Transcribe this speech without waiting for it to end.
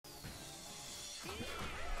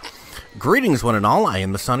Greetings, one and all. I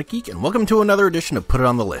am the Sonic Geek, and welcome to another edition of Put It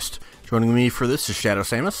On The List. Joining me for this is Shadow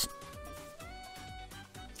Samus.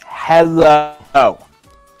 Hello.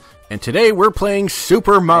 And today we're playing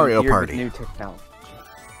Super Mario Party. New technology.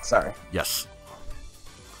 Sorry. Yes.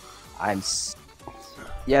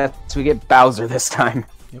 Yes, we get Bowser this time.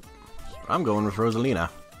 Yep. I'm going with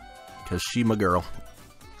Rosalina, because she my girl.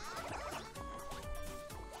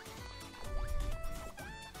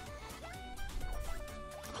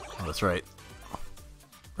 Oh, that's right.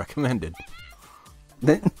 Recommended.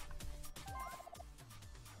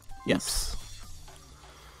 Yes.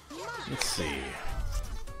 Let's see.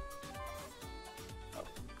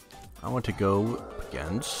 I want to go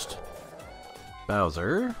against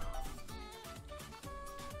Bowser.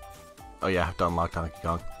 Oh yeah, I have to unlock Donkey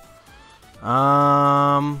Kong.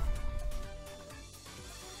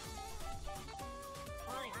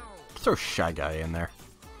 Let's throw Shy Guy in there.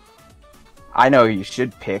 I know you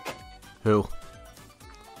should pick. Who?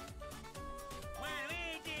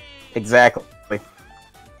 Exactly.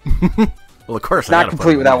 Well, of course, it's not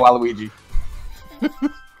complete without Waluigi.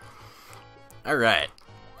 Alright.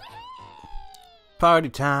 Party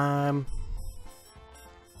time.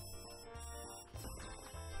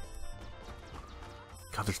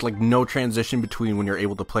 God, there's like no transition between when you're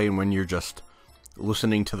able to play and when you're just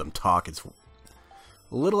listening to them talk. It's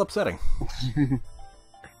a little upsetting.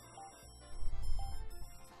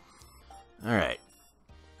 Alright.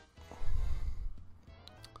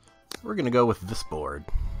 We're gonna go with this board.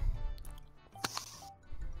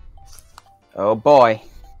 Oh boy.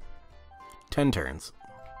 10 turns.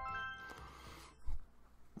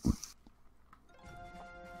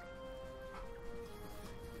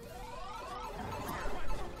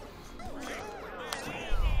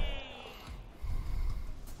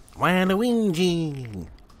 Waluigi!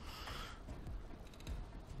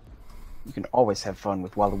 You can always have fun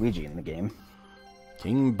with Waluigi in the game.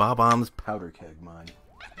 King Bob-omb's powder keg mine.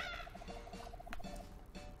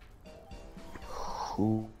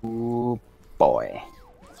 Ooh, boy.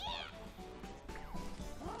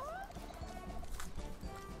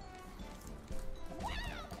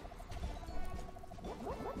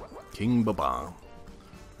 King Bob-omb.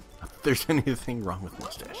 If there's anything wrong with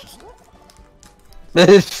mustaches.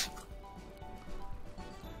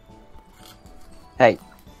 Hey,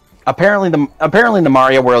 apparently in the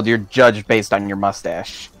Mario world you're judged based on your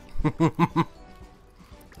mustache. If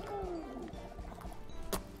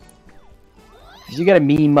you got a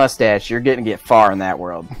mean mustache, you're gonna get far in that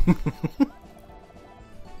world.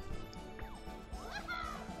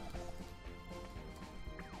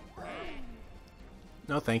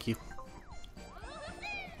 No, thank you.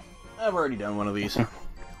 I've already done one of these.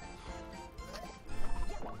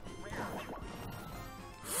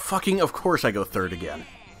 Fucking of course I go third again.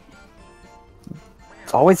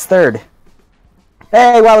 It's always third.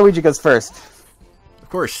 Hey, Waluigi goes first. Of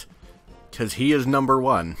course. Because he is number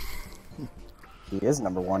one. He is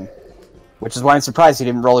number one. Which is why I'm surprised he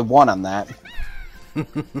didn't roll a 1 on that.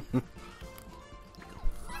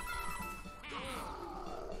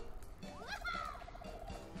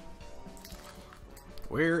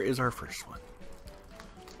 Where is our first one?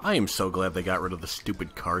 I am so glad they got rid of the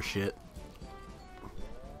stupid car shit.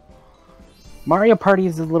 Mario Party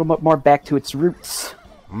is a little bit more back to its roots.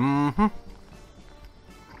 Mm-hmm.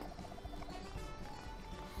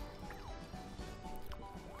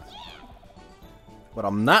 What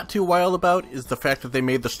I'm not too wild about is the fact that they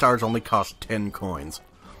made the stars only cost 10 coins.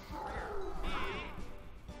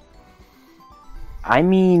 I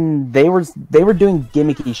mean, they were doing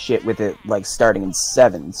gimmicky shit with it, like, starting in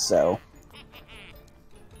 7, so...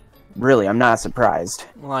 Really, I'm not surprised.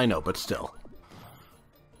 Well, I know, but still.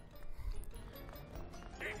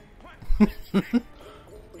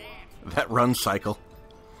 That run cycle.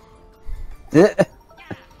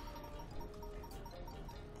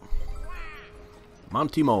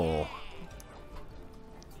 Monty Mole.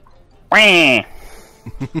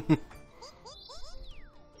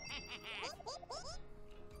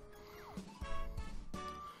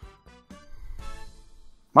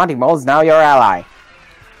 Monty Mole's now your ally.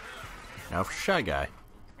 Now for Shy Guy.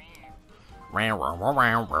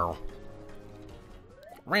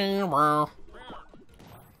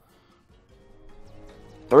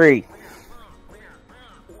 3.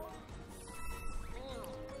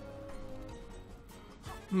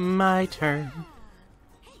 My turn.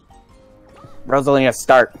 Rosalina,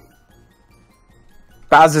 start.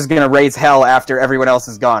 Bowser's gonna raise hell after everyone else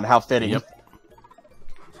is gone. How fitting. Yep.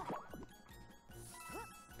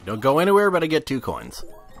 Don't go anywhere, but I get 2 coins.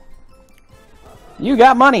 You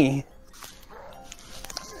got money.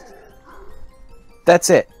 That's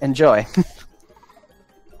it. Enjoy.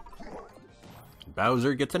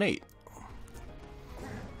 Bowser gets an 8.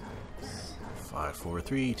 5, 4,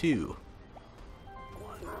 3, 2,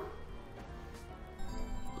 1.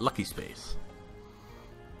 Lucky space.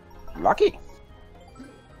 Lucky.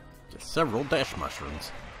 Just several dash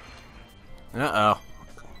mushrooms. Uh-oh.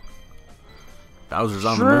 Bowser's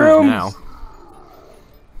on the move now.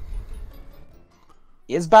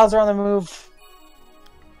 Is Bowser on the move?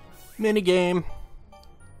 Minigame.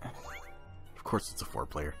 Of course it's a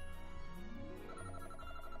 4-player.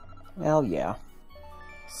 Well, yeah.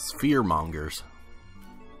 Sphere mongers.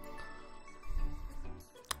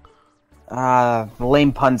 The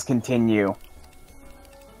lame puns continue.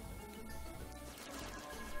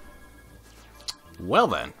 Well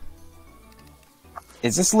then.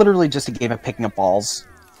 Is this literally just a game of picking up balls?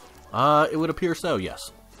 It would appear so,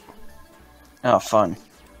 yes. Oh, fun.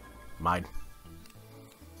 Mine.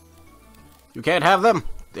 You can't have them!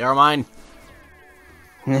 They are mine.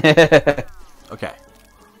 Okay.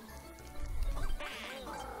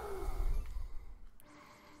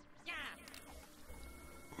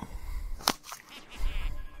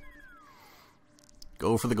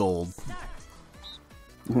 Go for the gold.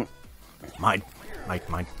 Mine.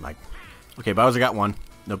 Mine. Okay, Bowser got one.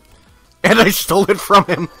 Nope. And I stole it from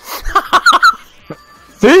him!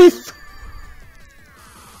 Thief!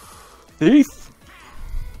 Thief!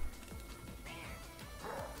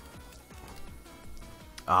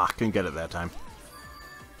 Ah, couldn't get it that time.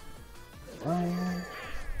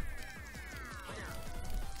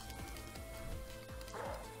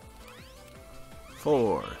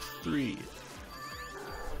 Four, three.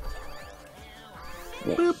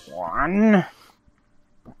 Boop. One.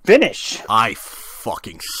 Finish! I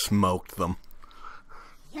fucking smoked them.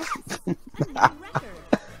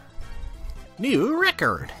 New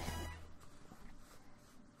record!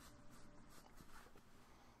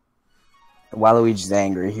 Waluigi's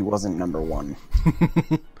angry. He wasn't number 1.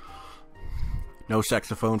 No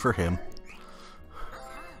saxophone for him.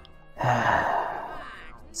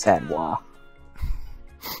 Sad wah.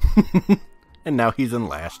 And now he's in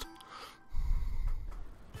last.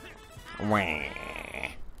 Wah.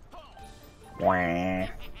 Wah.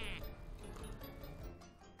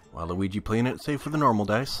 Waluigi playing it safe with the normal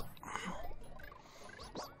dice.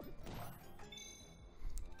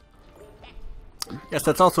 Yes,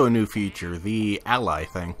 that's also a new feature, the ally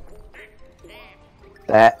thing.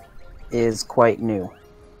 That is quite new.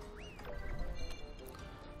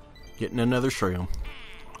 Getting another shroom.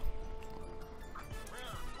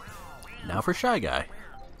 Now for Shy Guy.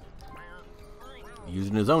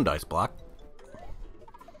 Using his own dice block.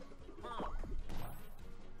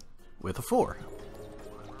 With a 4.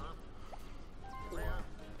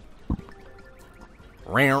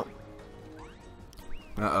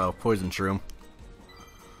 Uh-oh, poison shroom.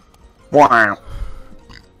 Wow.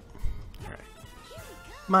 Alright.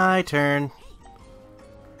 My turn.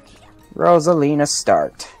 Rosalina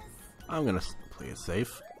start. I'm gonna play it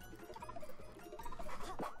safe.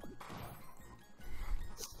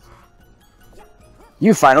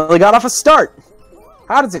 You finally got off a start!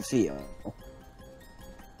 How does it feel?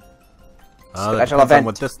 That Special depends on event.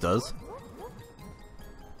 what this does.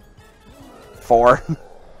 4.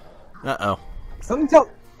 Uh-oh. Something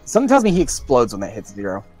tells me he explodes when that hits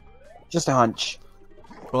 0. Just a hunch.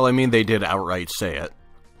 Well, I mean, they did outright say it.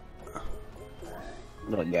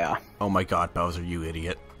 Well, yeah. Oh my god, Bowser, you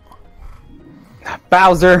idiot.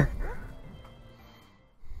 Bowser!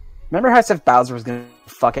 Remember how I said Bowser was gonna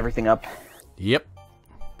fuck everything up? Yep.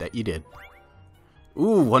 That you did.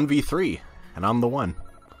 Ooh, 1v3. And I'm the one.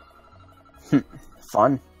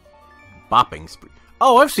 Fun. Bopping spree.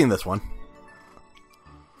 Oh, I've seen this one.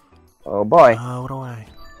 Oh boy. What do I...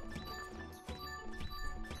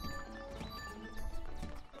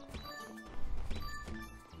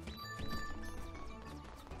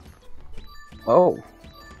 Oh.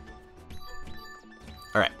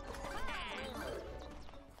 Alright.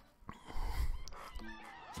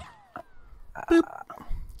 Boop.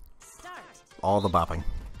 All the bopping.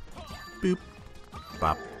 Boop.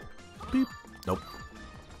 Bop. Boop. Nope.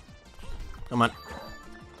 Come on.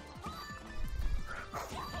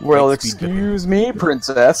 Well, Light speed excuse me,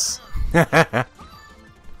 princess.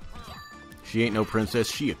 She ain't no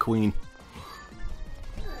princess, she a queen.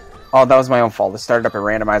 Oh, that was my own fault. I started up a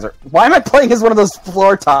randomizer. Why am I playing as one of those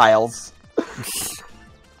floor tiles?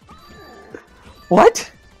 What?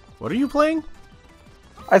 What are you playing?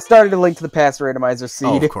 I started a Link to the Past randomizer seed.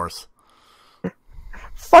 Oh, of course.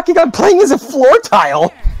 Fucking, I'm playing as a floor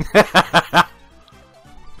tile!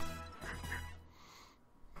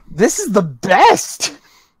 This is the best!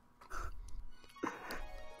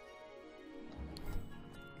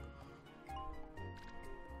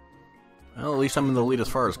 Well, at least I'm in the lead as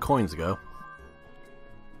far as coins go.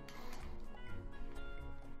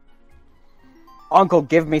 Uncle,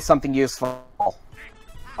 give me something useful.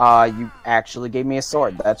 You actually gave me a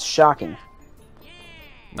sword. That's shocking.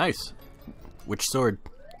 Nice. Which sword?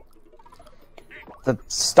 The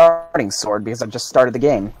starting sword, because I've just started the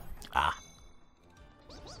game. Ah.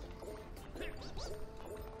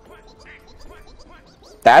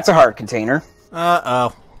 That's a heart container.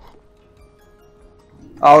 Uh-oh.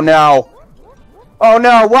 Oh no! Oh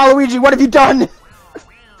no! Waluigi, what have you done?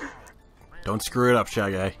 Don't screw it up,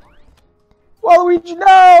 Shy Guy. Waluigi,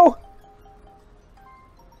 no!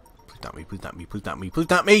 Please not me, please not me, please not me, please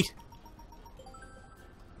not me!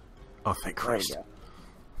 Oh, thank There you Christ. go.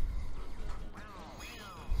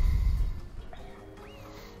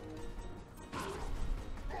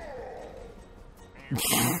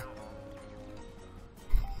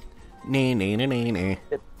 Nee, nee, nee, nee, nee.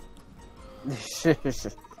 That's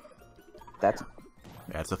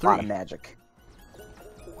That's a a lot of 3. magic.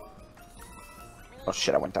 Oh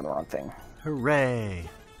shit, I went down the wrong thing. Hooray.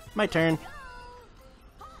 My turn.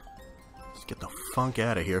 Let's get the funk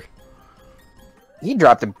out of here. He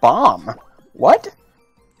dropped a bomb. What?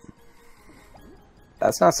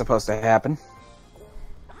 That's not supposed to happen.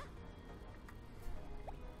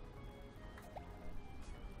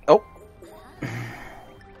 Oh.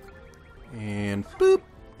 And boop.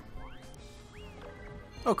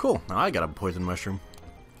 Oh, cool. Now I got a poison mushroom.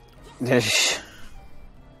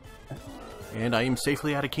 And I am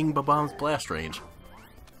safely out of King Bob-omb's blast range.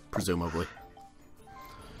 Presumably.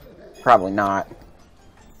 Probably not.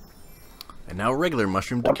 And now a regular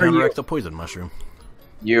mushroom to What are you? counteract the poison mushroom.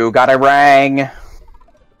 You got a rang.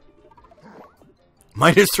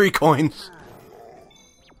 Minus 3 coins.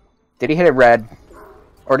 Did he hit it red?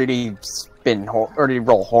 Or did he spin, or did he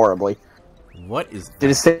roll horribly? What is...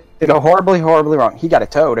 Did it go horribly, horribly wrong? He got a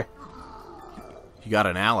toad. You got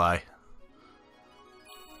an ally.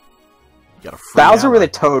 You got a free Bowser ally. with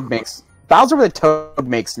a toad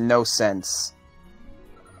makes no sense.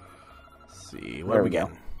 Let's see, what There do we we go.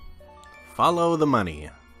 get? Follow the money.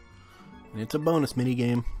 And it's a bonus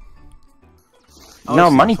minigame. Oh, No,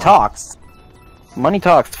 this is money fun. talks. Money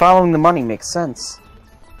talks. Following the money makes sense.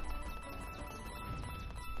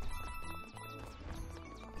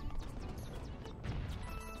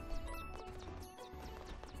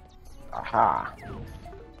 Aha.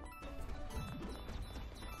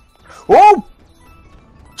 Whoa!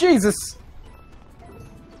 Jesus!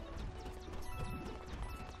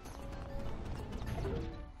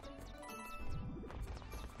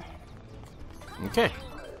 Okay.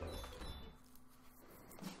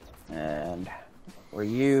 And were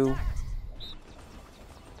you?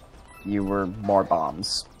 You were more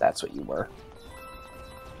bombs. That's what you were.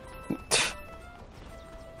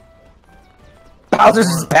 Bowser's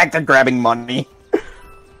just back to grabbing money.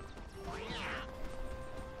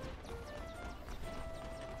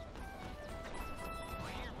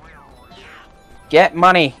 Get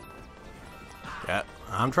money. Yeah,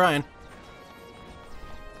 I'm trying.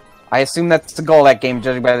 I assume that's the goal of that game,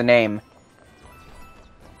 judging by the name.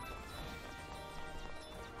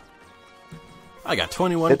 I got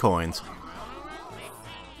 21 coins.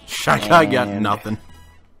 Shy Guy got And- nothing.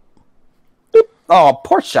 Oh,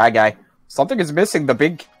 poor Shy Guy. Something is missing. The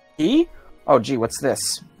big key? Oh, gee, what's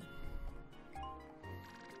this?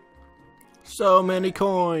 So many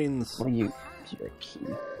coins. What are you? Your key.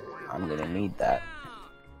 I'm gonna need that.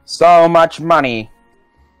 So much money.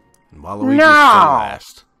 And Waluigi's No! still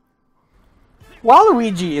last.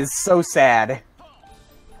 Waluigi is so sad.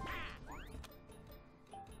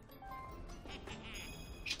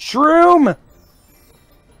 Shroom!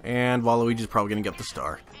 And Waluigi's probably gonna get the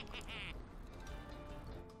star.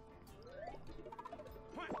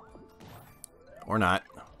 Or not.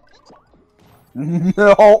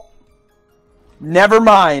 No. Never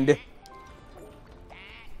mind.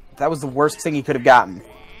 That was the worst thing he could have gotten.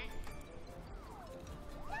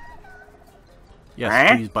 Yes,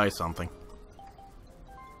 Huh? please buy something.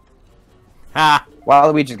 Ha!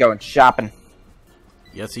 Waluigi's going shopping.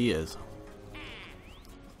 Yes, he is.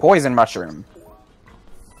 Poison mushroom.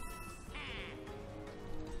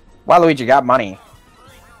 Waluigi got money.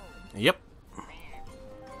 Yep.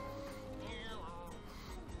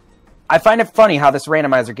 I find it funny how this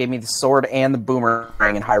randomizer gave me the sword and the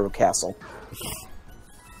boomerang in Hyrule Castle.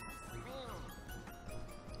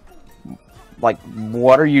 Like,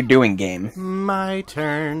 what are you doing, game? My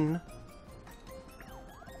turn.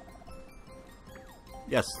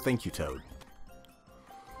 Yes, thank you, Toad.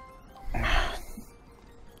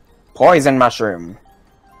 Poison mushroom.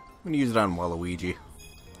 I'm gonna use it on Waluigi.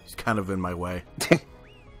 He's kind of in my way.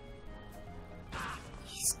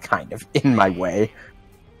 He's kind of in my way.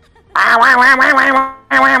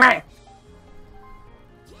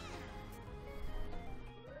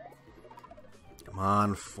 Come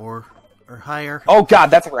on, 4 or higher. Oh god,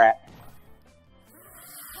 that's a rat.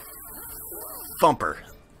 Thumper.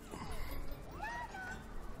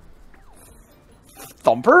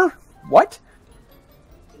 Thumper? What?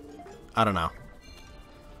 I don't know.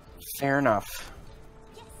 Fair enough.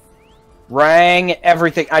 Rang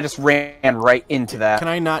everything. I just ran right into that. Can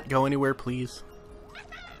I not go anywhere, please?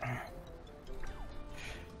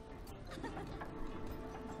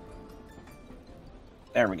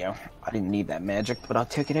 There we go. I didn't need that magic, but I'll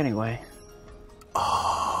take it anyway.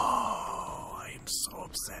 Oh, I am so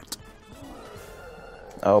upset.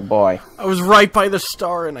 Oh boy. I was right by the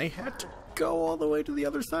star and I had to go all the way to the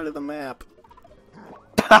other side of the map.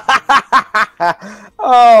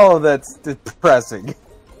 Oh, that's depressing.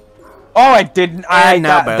 Oh, I didn't.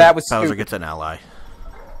 That was Bowser stupid. gets an ally.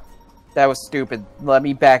 That was stupid. Let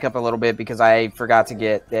me back up a little bit because I forgot to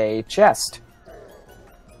get a chest.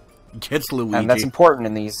 Gets Luigi. And that's important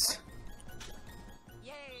in these.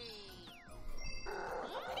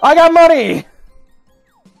 I got money!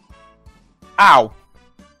 Ow.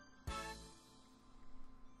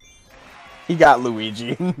 He got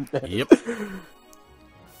Luigi. Yep.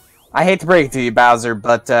 I hate to break it to you, Bowser,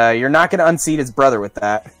 but you're not going to unseat his brother with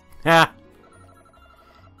that. Ha!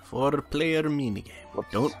 4-player minigame.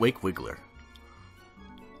 Don't wake Wiggler.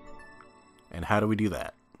 And how do we do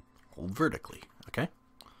that? Hold vertically, okay?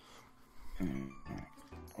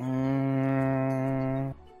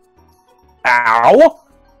 Ow!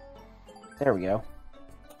 There we go.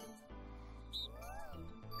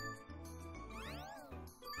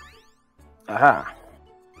 Aha.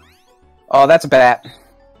 Oh, that's a bat.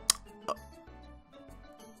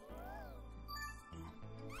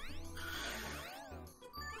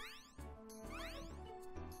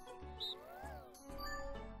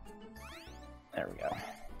 There we go.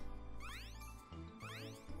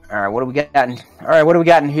 Alright, what do we got in... Alright, what do we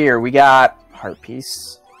got in here? We got heart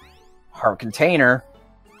piece, heart container,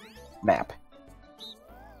 map.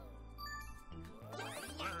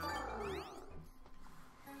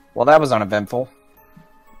 Well, that was uneventful.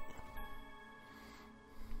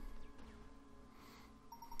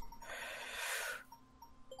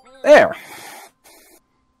 There.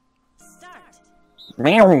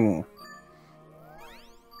 Meow.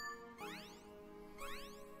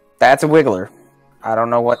 That's a Wiggler. I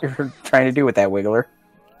don't know what you're trying to do with that Wiggler.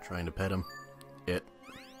 Trying to pet him. It.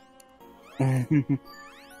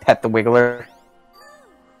 Pet the Wiggler.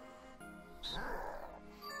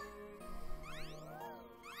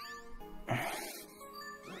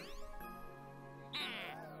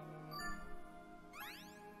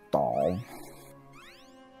 Oh.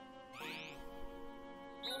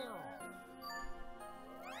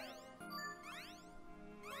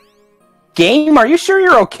 Game, are you sure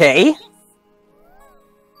you're okay?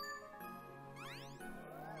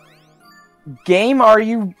 Game, are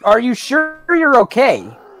you sure you're okay?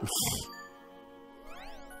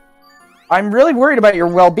 I'm really worried about your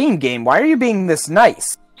well-being, Game. Why are you being this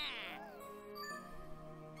nice?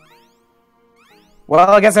 Well,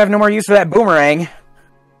 I guess I have no more use for that boomerang.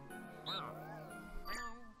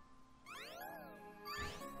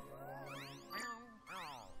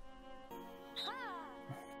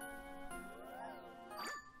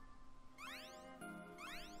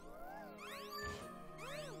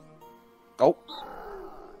 Oh.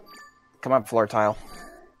 Come on, floor tile.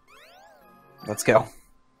 Let's go.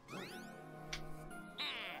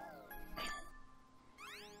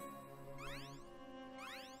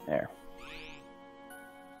 There.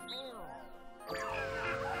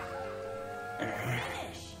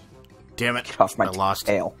 Damn it. Off my I lost.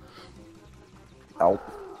 tail. Oh.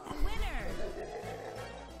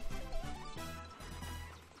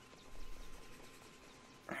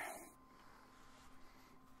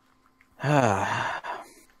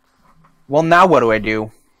 Well, now what do I do?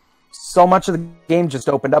 So much of the game just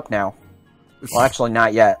opened up now. Well, actually,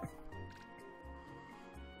 not yet.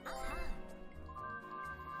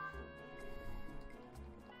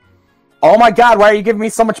 Oh my god, why are you giving me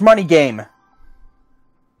so much money, game?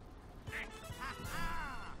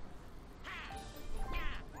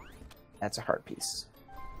 That's a heart piece.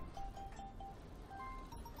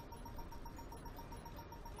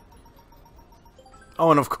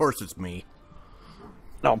 Oh, and of course it's me.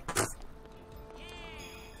 No.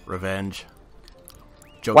 Revenge.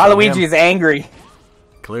 Joke's on Waluigi him. is angry.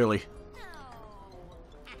 Clearly.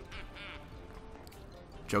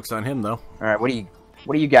 Joke's on him, though. Alright, what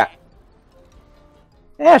do you got?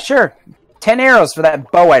 Yeah, sure. 10 arrows for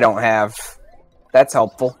that bow I don't have. That's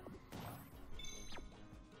helpful.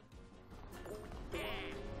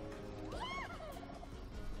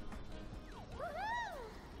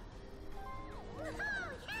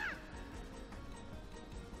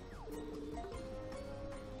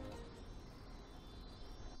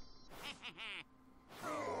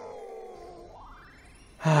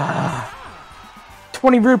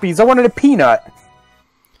 20 rupees. I wanted a peanut.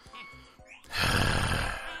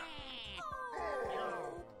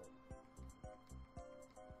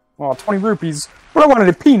 Well, 20 rupees, but I wanted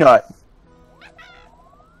a peanut.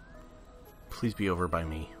 Please be over by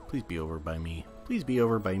me. Please be over by me. Please be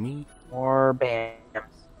over by me. More bams.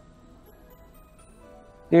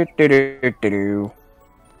 Do do do do do.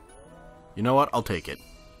 You know what? I'll take it.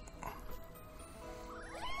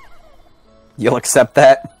 You'll accept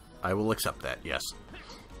that? I will accept that, yes.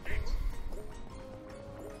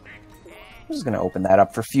 I'm just gonna open that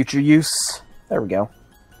up for future use. There we go.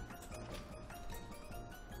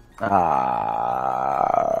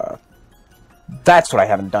 That's what I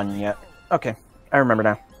haven't done yet. Okay, I remember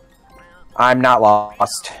now. I'm not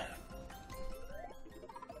lost.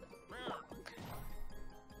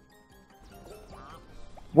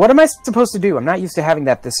 What am I supposed to do? I'm not used to having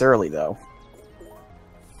that this early, though.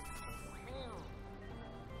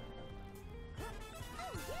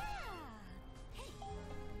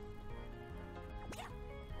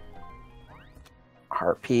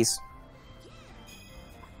 Heart piece.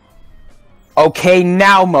 Okay,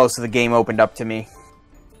 now most of the game opened up to me.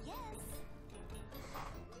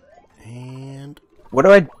 And what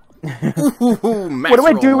do I? What do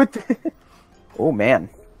I do with? Oh man,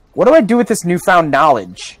 what do I do with this newfound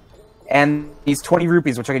knowledge and these 20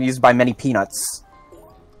 rupees, which I can use to buy many peanuts?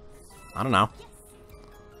 I don't know.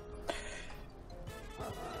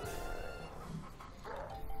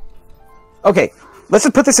 Okay, let's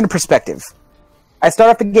just put this into perspective. I start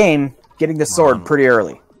off the game getting the sword pretty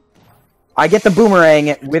early. I get the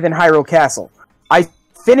boomerang within Hyrule Castle. I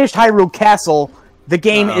finished Hyrule Castle. The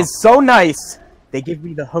game is so nice, they give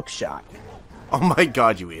me the hook shot. Oh my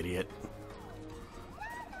god, you idiot.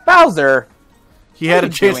 Bowser! He had a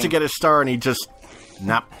chance to get a star and he just...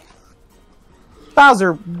 Nope.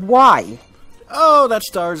 Bowser, why? Oh, that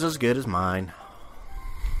star's as good as mine.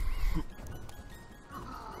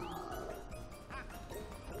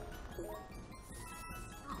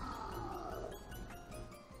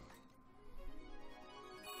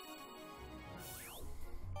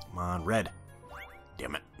 Come on, red.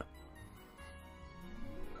 Damn it.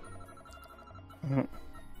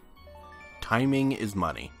 Timing is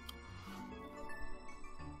money.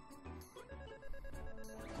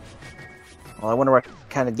 Well, I wonder what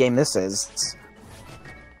kind of game this is.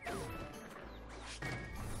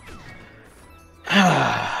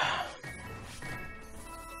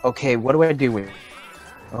 Okay, what do I do with...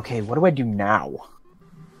 Okay, what do I do now?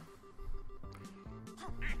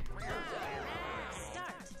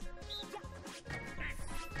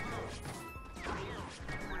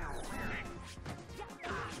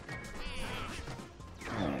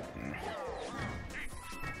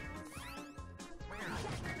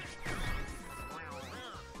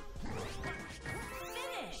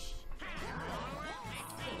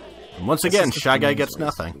 And once again, Shy Guy gets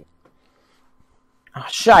nothing. Oh,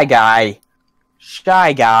 Shy Guy.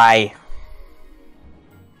 Shy Guy.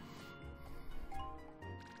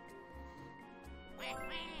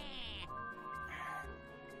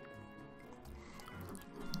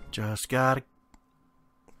 Just gotta...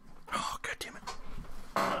 Oh, god damn it.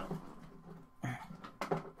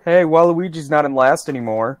 Hey, Waluigi's not in last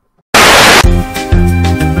anymore.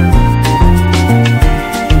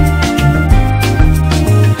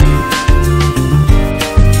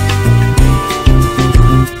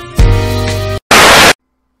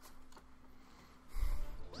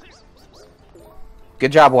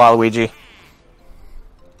 Good job, Waluigi.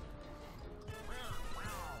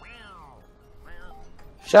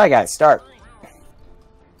 Shy Guy, start.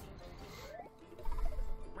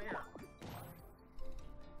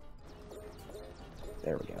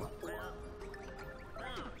 There we go.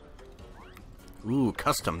 Ooh,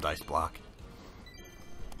 custom dice block.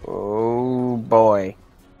 Oh boy.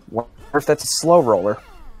 What if that's a slow roller?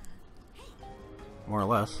 More or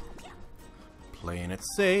less. Playing it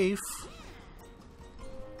safe.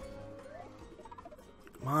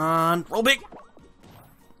 Come on, roll big!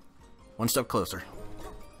 One step closer.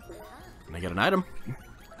 And I get an item.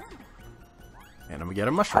 And we get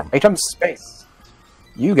a mushroom. Item space.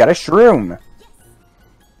 You got a shroom.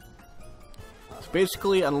 So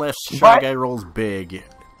basically, unless Shy Guy rolls big,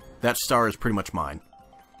 that star is pretty much mine.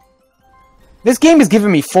 This game has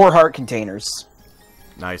given me 4 heart containers.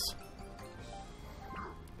 Nice.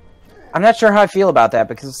 I'm not sure how I feel about that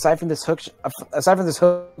because aside from this hook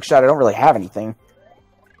shot, I don't really have anything.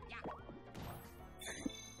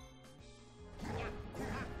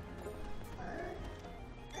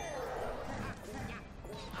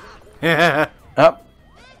 Oh.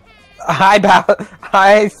 Hi,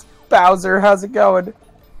 Bowser. How's it going?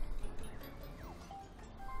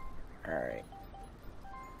 Alright.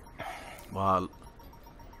 Well,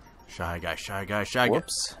 shy guy.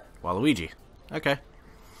 Whoops. Waluigi. Okay.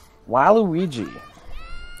 Waluigi.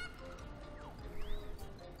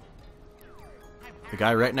 The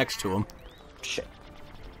guy right next to him. Shit.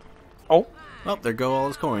 Oh. Oh, there go all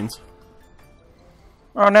his coins.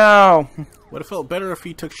 Oh no. Would have felt better if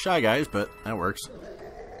he took Shy Guys, but that works.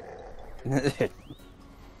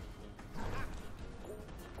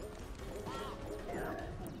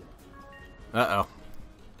 Uh-oh.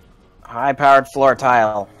 High-powered floor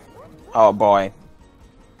tile. Oh boy.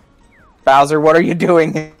 Bowser, what are you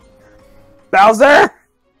doing? Bowser!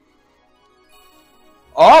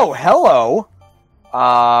 Oh, hello!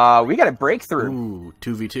 We got a breakthrough. Ooh,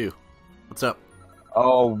 2v2. What's up?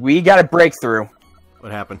 Oh, we got a breakthrough.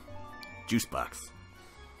 What happened? Juice box.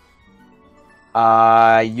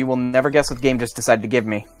 You will never guess what game just decided to give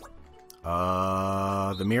me.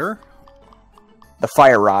 The mirror? The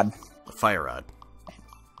fire rod. The fire rod.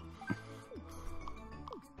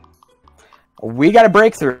 We got a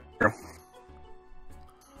breakthrough.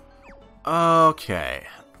 Okay.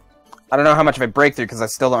 I don't know how much of a breakthrough because I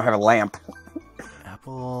still don't have a lamp.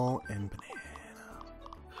 Apple and banana.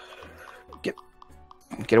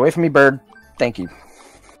 Get away from me, bird. Thank you.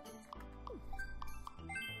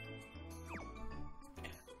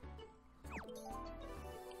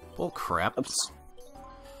 Oh, crap. Oops.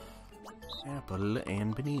 Apple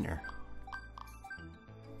and banana.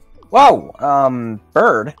 Whoa!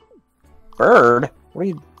 Bird? Bird? What do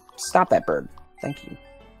you... Stop that bird. Thank you.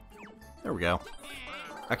 There we go.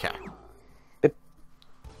 Okay.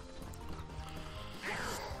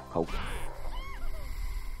 Oh.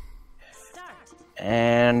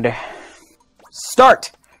 And...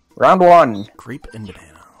 Start! Round one. Grape and banana.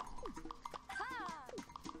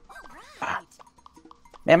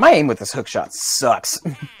 Man, my aim with this hookshot sucks.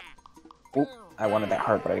 Oop, I wanted that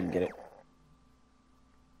heart, but I didn't get it.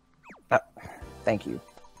 Thank you.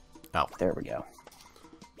 Oh. There we go.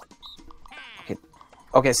 Okay,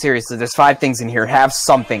 okay, seriously, there's 5 things in here. Have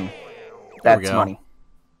something. That's go. money.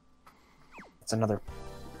 It's another...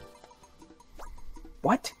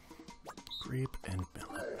 What? Grape and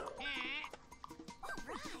melon.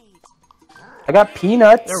 I got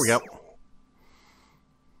peanuts. There we go.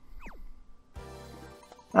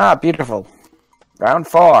 Ah, beautiful. Round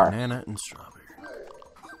 4. Banana and strawberry.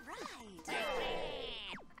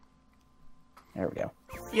 There we go.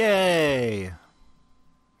 Yay!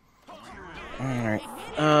 Alright.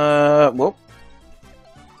 Whoop.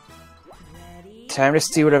 Time to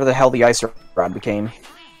see whatever the hell the ice rod became.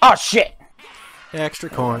 Oh, shit! Extra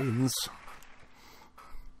coins.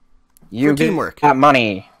 You For teamwork. got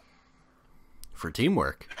money. For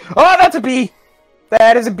teamwork. Oh, that's a bee!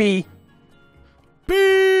 That is a bee.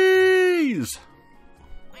 Bees!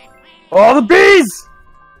 All the bees!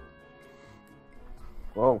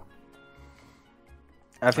 Whoa.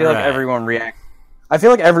 I feel like Alright.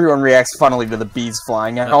 everyone reacts funnily to the bees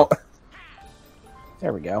flying out.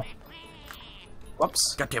 There we go.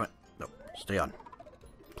 Whoops. God damn it. No, stay on.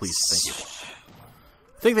 Please, thank you.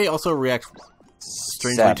 I think they also react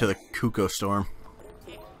strangely 7. to the Kuko Storm.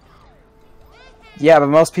 Yeah, but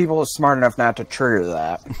most people are smart enough not to trigger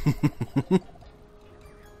that.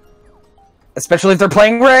 Especially if they're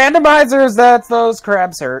playing randomizers, that's those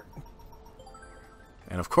crabs hurt.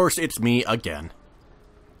 And of course, it's me again.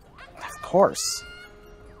 Of course.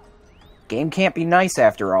 Game can't be nice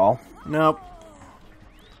after all. Nope.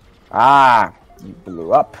 Ah, you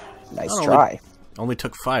blew up. Nice Not try. Only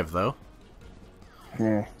took 5, though.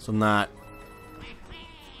 Hmm. So not...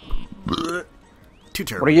 too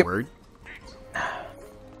terrible What are you- word.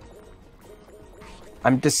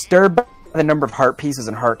 I'm disturbed by the number of heart pieces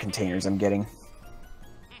and heart containers I'm getting.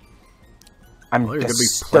 I'm Well, you're gonna be plenty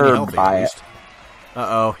disturbed healthy, by at it. least.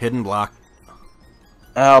 Uh-oh, hidden block.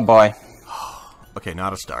 Oh boy. Okay,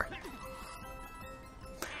 not a star.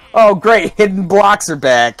 Oh great, hidden blocks are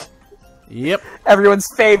back. Yep. Everyone's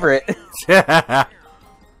favorite.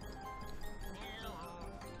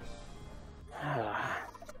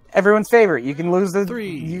 Everyone's favorite. You can lose the 3.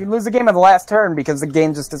 You can lose the game on the last turn because the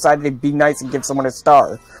game just decided to be nice and give someone a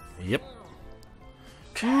star. Yep.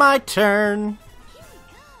 My turn.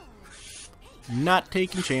 Not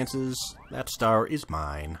taking chances. That star is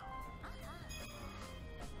mine.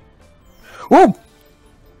 Woo!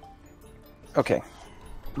 Okay.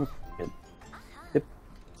 Yep.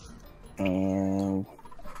 And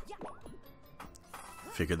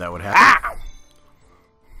Figured that would happen.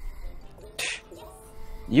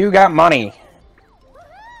 you got money.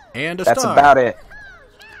 And a That's star. about it.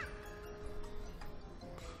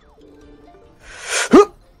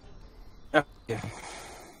 Okay.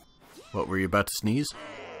 What, were you about to sneeze?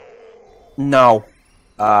 No.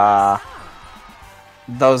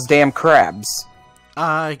 Those damn crabs.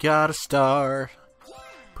 I got a star,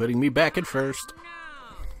 putting me back in first.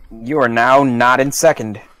 You are now not in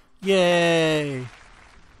second. Yay!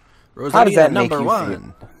 How does that make number you one.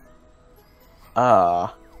 feel?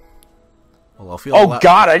 Well, I'll feel. Oh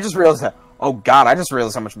God! I just realized that. Oh God! I just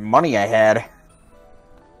realized how much money I had.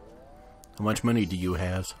 How much money do you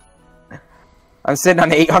have? I'm sitting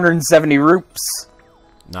on 870 rupees.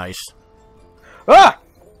 Nice. Ah!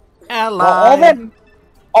 Ally. Well,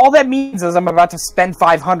 all that means is I'm about to spend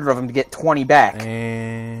 500 of them to get 20 back.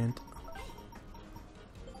 And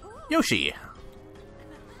Yoshi.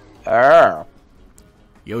 Oh.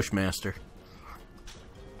 Yosh Master.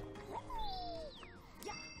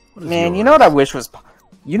 Man, you know what I wish was...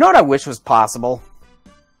 You know what I wish was possible?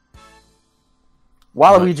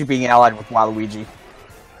 Waluigi being allied with Waluigi.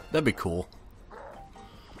 That'd be cool.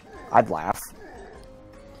 I'd laugh.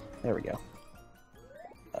 There we go.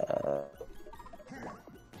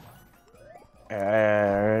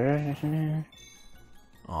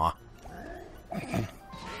 Aw.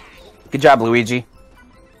 Good job, Luigi.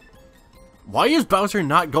 Why is Bowser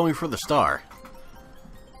not going for the star?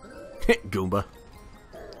 Goomba.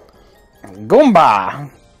 Goomba!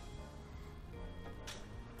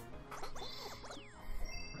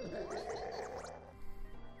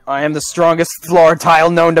 I am the strongest floor tile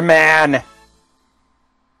known to man!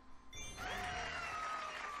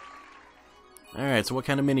 Alright, so what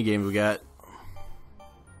kind of minigame we got?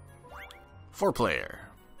 4-player.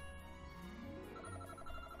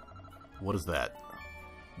 What is that?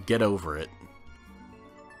 Get over it.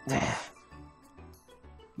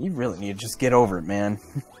 You really need to just get over it, man.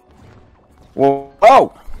 Whoa!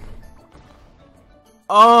 Whoa!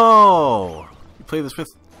 Oh! You play this with...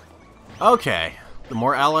 Okay. The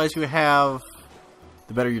more allies you have,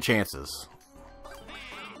 the better your chances.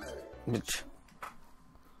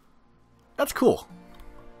 That's cool.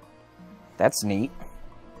 That's neat.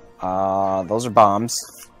 Those are bombs.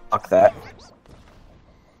 Fuck that.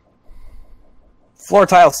 Floor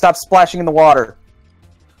tile, stop splashing in the water.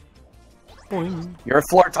 Boing. You're a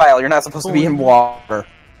floor tile, you're not supposed to be in water.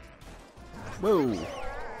 Whoa.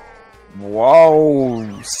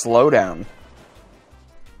 Whoa, slow down.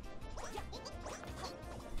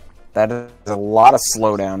 That is a lot of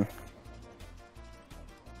slowdown.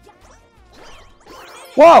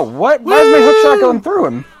 Whoa, what? Why is my hook shot going through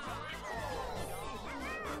him?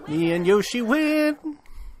 Me and Yoshi win!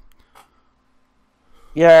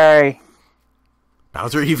 Yay.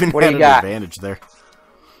 Bowser even What do had you an got? advantage there.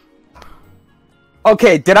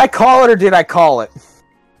 Okay, did I call it or did I call it?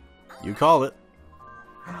 You call it.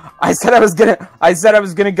 I said I was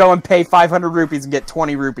gonna go and pay 500 rupees and get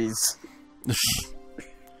 20 rupees.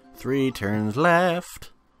 3 turns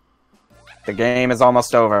left. The game is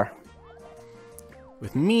almost over.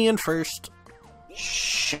 With me in first.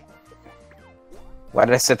 Shit. Why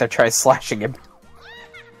did I sit there try slashing him?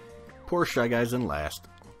 Poor Shy Guy's in last.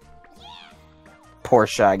 Poor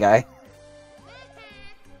Shy Guy.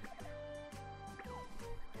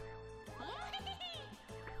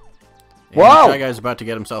 And Whoa! Shy Guy's about to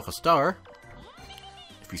get himself a star.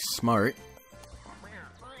 If he's smart.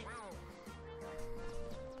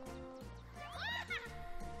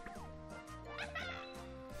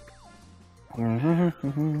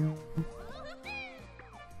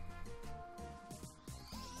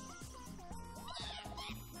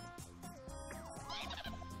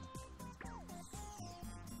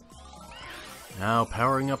 Now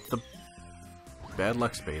powering up the bad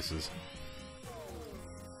luck spaces.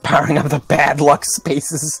 Powering up the bad luck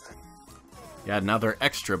spaces. Yeah, now they're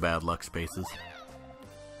extra bad luck spaces.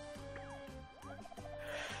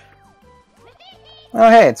 Oh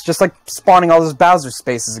hey, it's just like spawning all those Bowser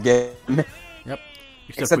spaces again. Yep.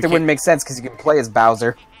 Except it wouldn't make sense because you can play as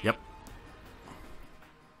Bowser. Yep.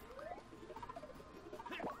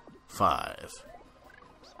 5.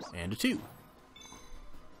 And a 2.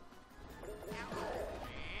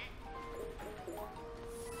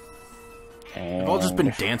 They've all just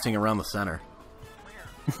been dancing around the center.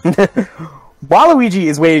 Waluigi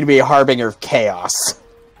is waiting to be a harbinger of chaos.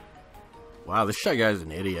 Wow, this Shy Guy's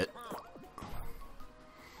an idiot.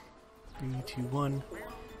 3, 2, 1.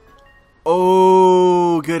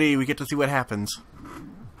 Oh, goody. We get to see what happens.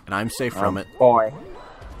 And I'm safe from it. Boy.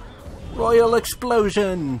 Royal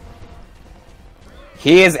explosion!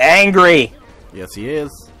 He is angry! Yes, he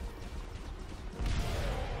is.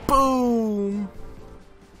 Boom!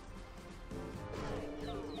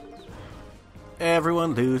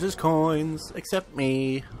 Everyone loses coins, except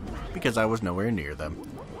me, because I was nowhere near them.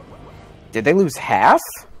 Did they lose half?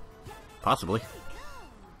 Possibly.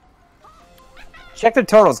 Check the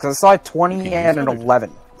totals, because I saw a 20 Okay, and an he's under-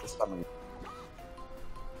 11. For some reason.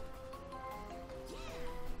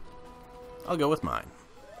 I'll go with mine.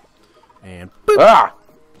 And boop! Ah!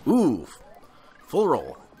 Ooh! Full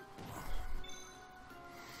roll.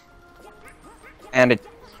 And it...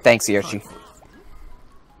 Thanks, Yoshi.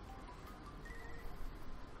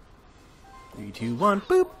 3, 2, 1,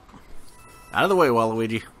 boop! Out of the way,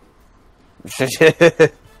 Waluigi.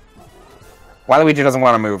 Waluigi doesn't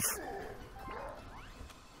want to move.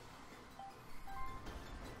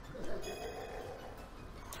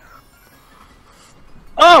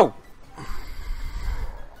 Oh!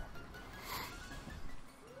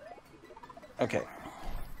 Okay.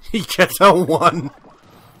 He gets a 1.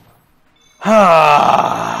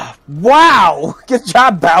 Wow! Good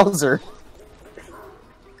job, Bowser.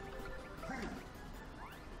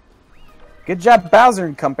 Good job, Bowser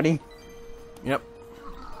and company. Yep.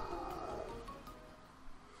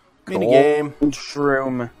 Minigame. Gold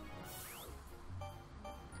Shroom.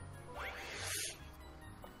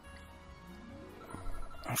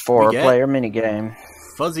 We 4-player minigame.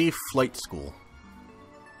 Fuzzy Flight School.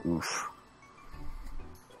 Oof.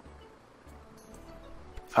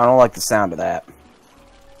 I don't like the sound of that.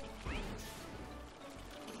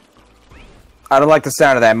 I don't like the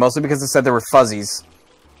sound of that, mostly because it said there were fuzzies.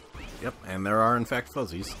 Yep, and there are in fact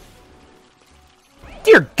fuzzies.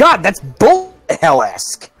 Dear God, that's bull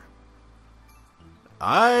hell-esque.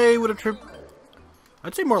 I would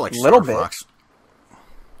I'd say more like Little Star bit. Fox.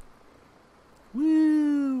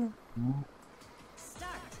 Woo!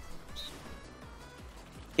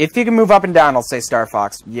 If you can move up and down, I'll say Star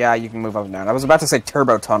Fox. Yeah, you can move up and down. I was about to say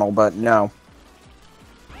Turbo Tunnel, but no.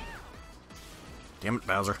 Damn it,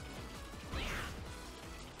 Bowser.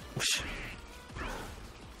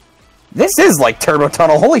 This is like Turbo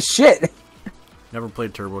Tunnel. Holy shit. Never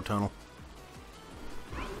played Turbo Tunnel.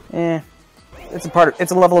 Eh. It's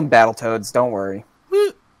a level in Battletoads, don't worry.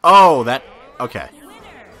 Woo! Oh, that... Okay.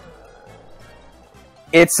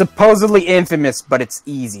 It's supposedly infamous, but it's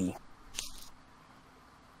easy.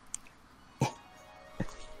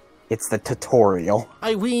 It's the tutorial.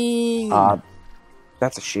 I win!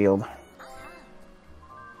 That's a shield.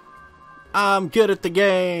 I'm good at the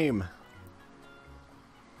game!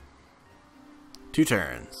 2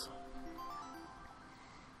 turns.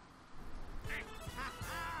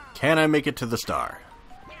 Can I make it to the star?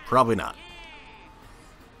 Probably not.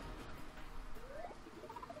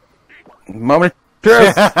 Moment of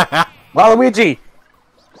truth. Waluigi!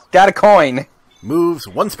 Got a coin. Moves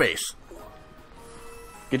 1 space.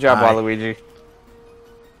 Good job, Aye. Waluigi.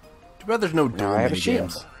 Too bad there's no dual I have a mini shield.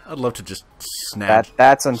 games. I'd love to just snatch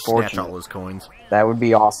That's snatch unfortunate. all those coins. That would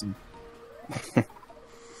be awesome.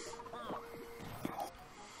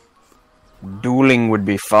 Dueling would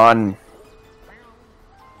be fun.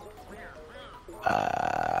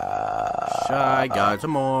 Shy Guy's a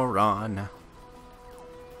moron.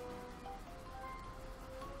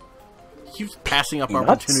 He keeps passing up Nuts.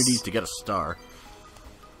 opportunities to get a star.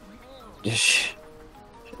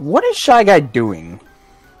 What is Shy Guy doing?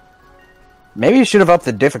 Maybe you should have upped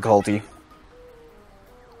the difficulty.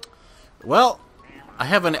 Well, I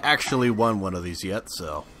haven't actually won one of these yet,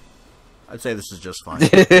 so I'd say this is just fine.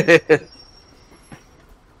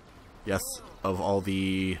 Yes, of all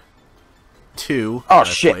the 2 Oh, that I've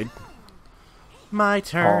shit. played. My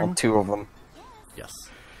turn. All 2 of them. Yes.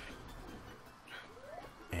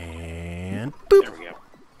 And boop. There we go.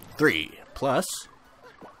 3 plus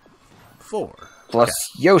 4. Plus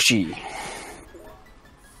Yoshi.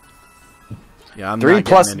 Yeah, I'm 3 not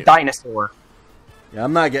plus getting Dinosaur. Yeah,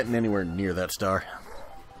 I'm not getting anywhere near that star.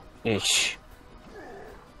 Ish.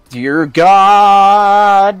 Dear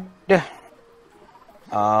God.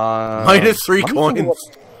 Minus 3 let me think coins. of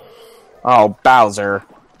what- Oh, Bowser.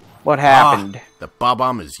 What happened? The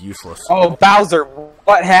Bob-omb is useless. Oh, Bowser,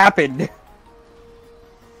 what happened?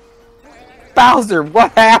 Bowser,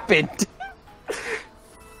 what happened?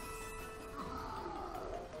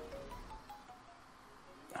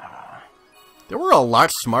 They were a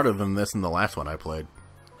lot smarter than this in the last one I played.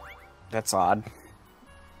 That's odd.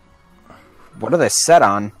 What are they set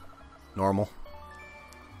on? Normal.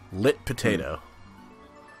 Lit potato.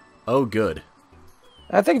 Oh, good.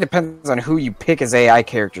 I think it depends on who you pick as AI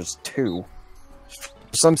characters, too. For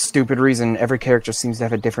some stupid reason, every character seems to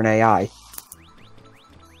have a different AI.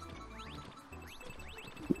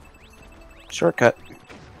 Shortcut.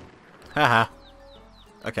 Haha.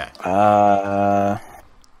 Okay.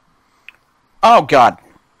 Oh, God.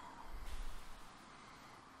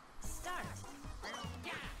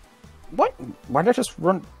 What? Why did I just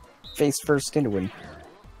run face first into him?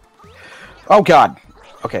 Oh, God.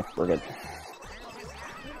 Okay, we're good.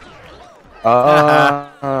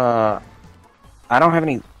 I don't have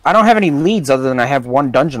any. I don't have any leads other than I have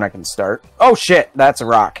one dungeon I can start. Oh shit, that's a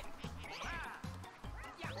rock.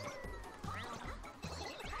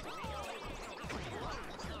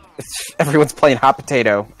 Everyone's playing hot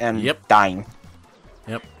potato and dying.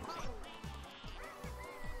 Yep.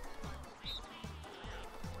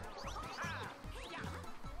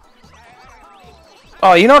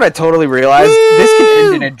 Oh, you know what I totally realized? Woo! This can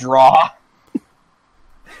end in a draw.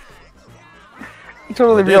 I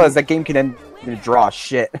totally realized that game can end in a draw.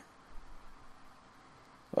 Shit.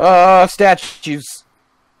 Statues.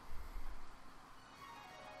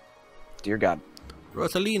 Dear God.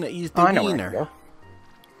 Rosalina is the winner.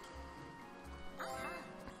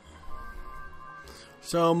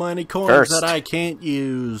 So many coins that I can't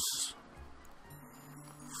use.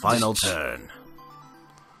 Final turn.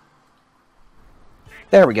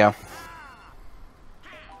 There we go.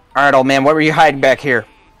 Alright, old man, what were you hiding back here?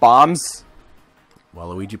 Bombs?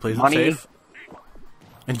 Waluigi plays it safe.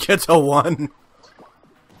 And gets a 1.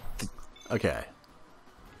 Okay.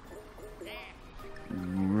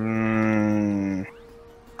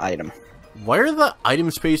 Item. Why are the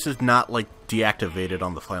item spaces not, like, deactivated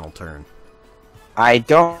on the final turn? I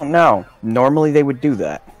don't know. Normally they would do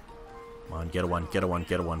that. Come on, get a 1, get a 1,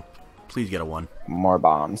 get a 1. Please get a 1. More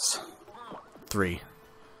bombs. 3.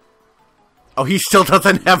 Oh, he still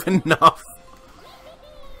doesn't have enough.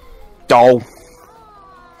 Oh.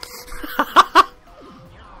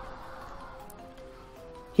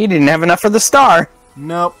 He didn't have enough for the star.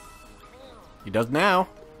 Nope. He does now.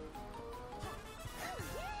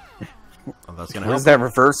 Oh, that's gonna help. Where's that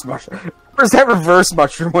reverse mushroom? Where's that reverse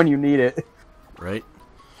mushroom when you need it? Right.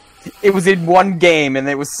 It was in one game and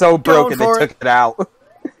it was so broken they took it out.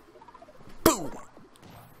 Boom.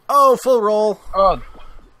 Oh, full roll. Oh.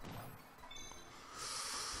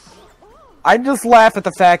 I just laugh at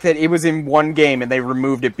the fact that it was in one game and they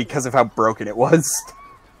removed it because of how broken it was.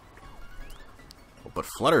 But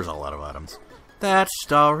Flutter's all out of items. That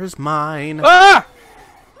star is mine. Ah!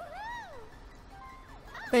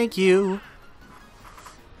 Thank you.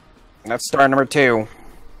 That's star number 2.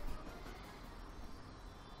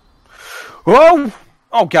 Whoa!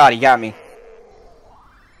 Oh god, he got me.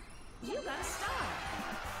 You got a star.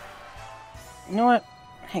 You know what?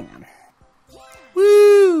 Hang on.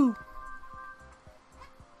 Woo!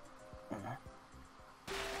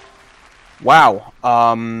 Wow.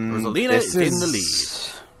 Rosalina is in the lead.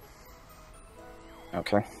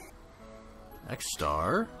 Okay. Next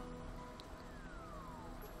star.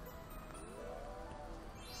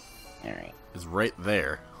 Alright. Is right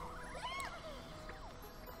there.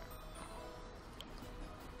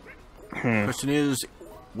 Question is,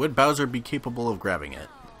 would Bowser be capable of grabbing it?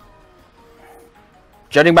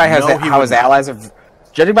 Judging by how his allies have,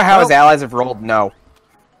 his allies have rolled, no.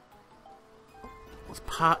 Let's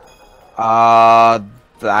pop.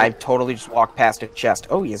 I totally just walked past a chest.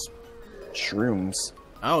 Oh, he has shrooms.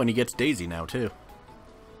 Oh, and he gets Daisy now too.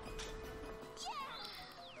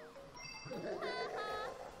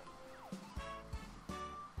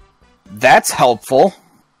 That's helpful.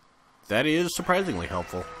 That is surprisingly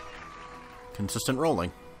helpful. Consistent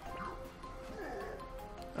rolling.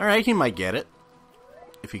 Alright, he might get it.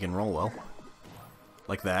 If he can roll well.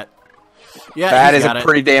 Like that. Yeah, that is a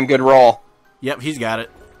pretty damn good roll. Yep, he's got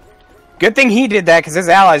it. Good thing he did that, because his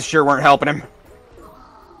allies sure weren't helping him.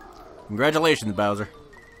 Congratulations, Bowser.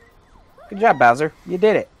 Good job, Bowser. You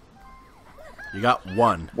did it. You got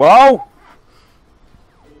 1. Whoa!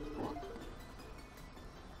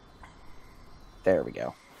 There we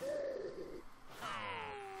go.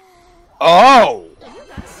 Oh!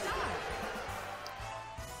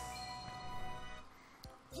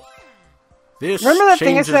 This remember that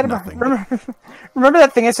thing I said about remember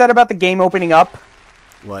that thing I said about the game opening up?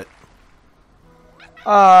 What?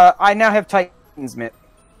 I now have Titan's Mitt.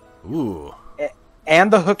 Ooh.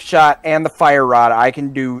 And the hook shot and the fire rod. I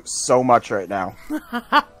can do so much right now.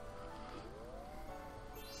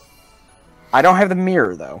 I don't have the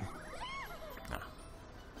mirror though. No.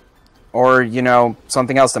 Or, you know,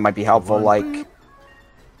 something else that might be helpful, like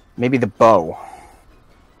maybe the bow.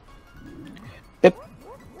 Bip.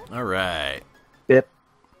 Alright. Bip.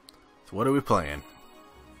 So what are we playing?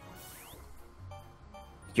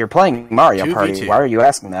 You're playing Mario 2v2. Party. Why are you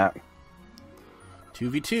asking that?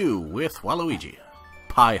 2v2 with Waluigi.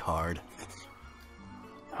 Pie hard.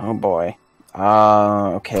 Oh boy.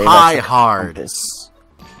 Okay. Pie hard. This.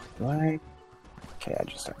 What? Okay, I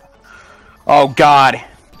just. Oh god.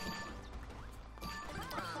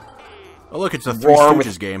 Oh look, it's a Three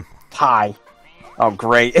Stooges game. Pie. Oh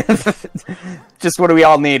great. Just what we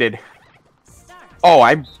all needed. Oh,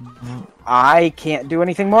 I can't do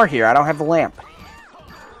anything more here. I don't have the lamp.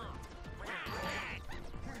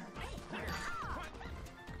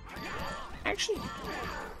 Actually,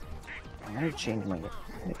 I'm gonna change my.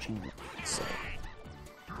 So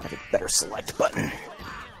I have a better select button.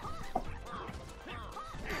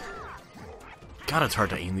 God, it's hard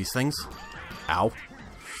to aim these things. Ow.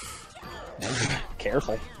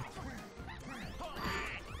 Careful.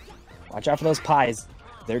 Watch out for those pies.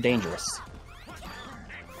 They're dangerous.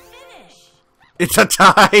 It's a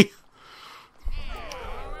tie!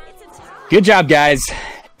 Good job, guys.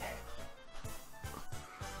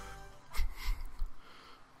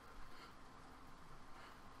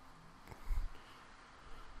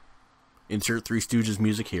 Insert Three Stooges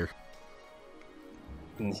music here.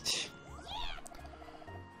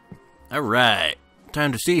 Alright.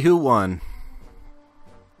 Time to see who won.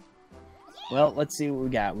 Well, let's see what we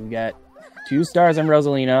got. We've got 2 stars on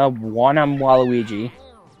Rosalina, 1 on Waluigi,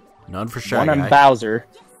 None for Shy 1 Guy. on Bowser,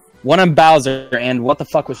 1 on Bowser, and what the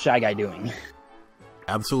fuck was Shy Guy doing?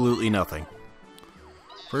 Absolutely nothing.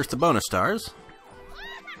 First, the bonus stars.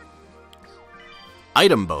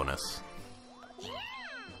 Item bonus.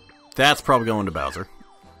 That's probably going to Bowser.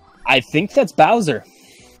 I think that's Bowser.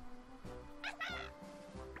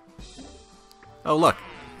 Oh, look.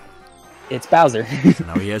 It's Bowser.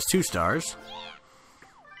 Now he has 2 stars.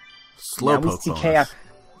 Slowpoke bonus. Chaos.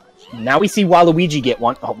 Now we see Waluigi get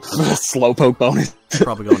 1. Oh, Slowpoke bonus.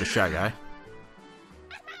 Probably going to Shy Guy.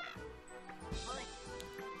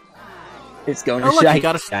 It's going to Oh, look, Shy he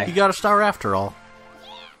got Guy. a star after all.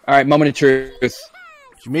 Alright, moment of truth.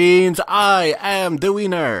 Which means I am the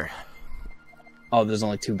winner. Oh, there's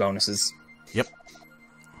only 2 bonuses. Yep.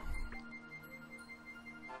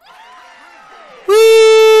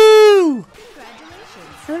 Woo!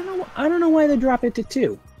 I don't know why they drop it to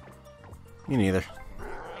 2. Me neither.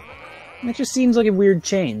 That just seems like a weird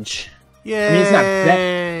change. Yay! I mean, it's not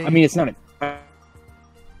that. I mean, it's not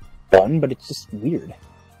fun, but it's just weird.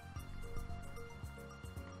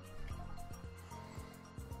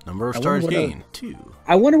 Number of stars gained 2.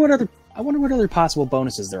 I wonder what other possible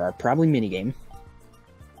bonuses there are. Probably minigame.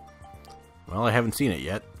 Well, I haven't seen it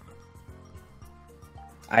yet.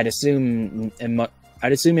 I'd assume a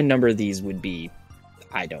number of these would be.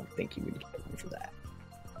 I don't think you would get one for that.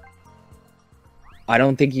 I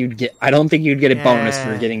don't think you'd get a bonus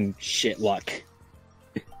for getting shit luck.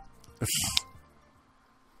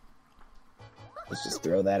 Let's just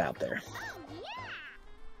throw that out there.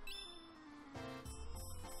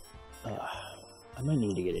 I might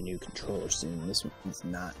need to get a new controller soon. This one's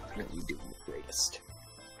not really doing the greatest.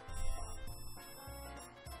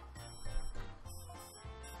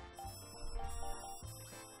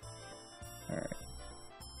 Alright.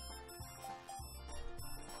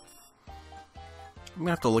 I'm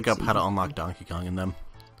gonna have to look up how to unlock Donkey Kong in them.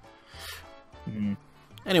 Mm-hmm.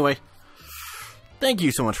 Anyway, thank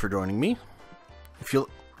you so much for joining me. If you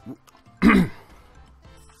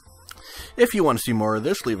if you want to see more of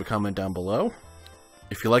this, leave a comment down below.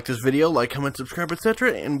 If you like this video, like, comment, subscribe,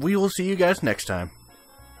 etc. And we will see you guys next time.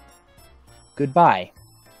 Goodbye.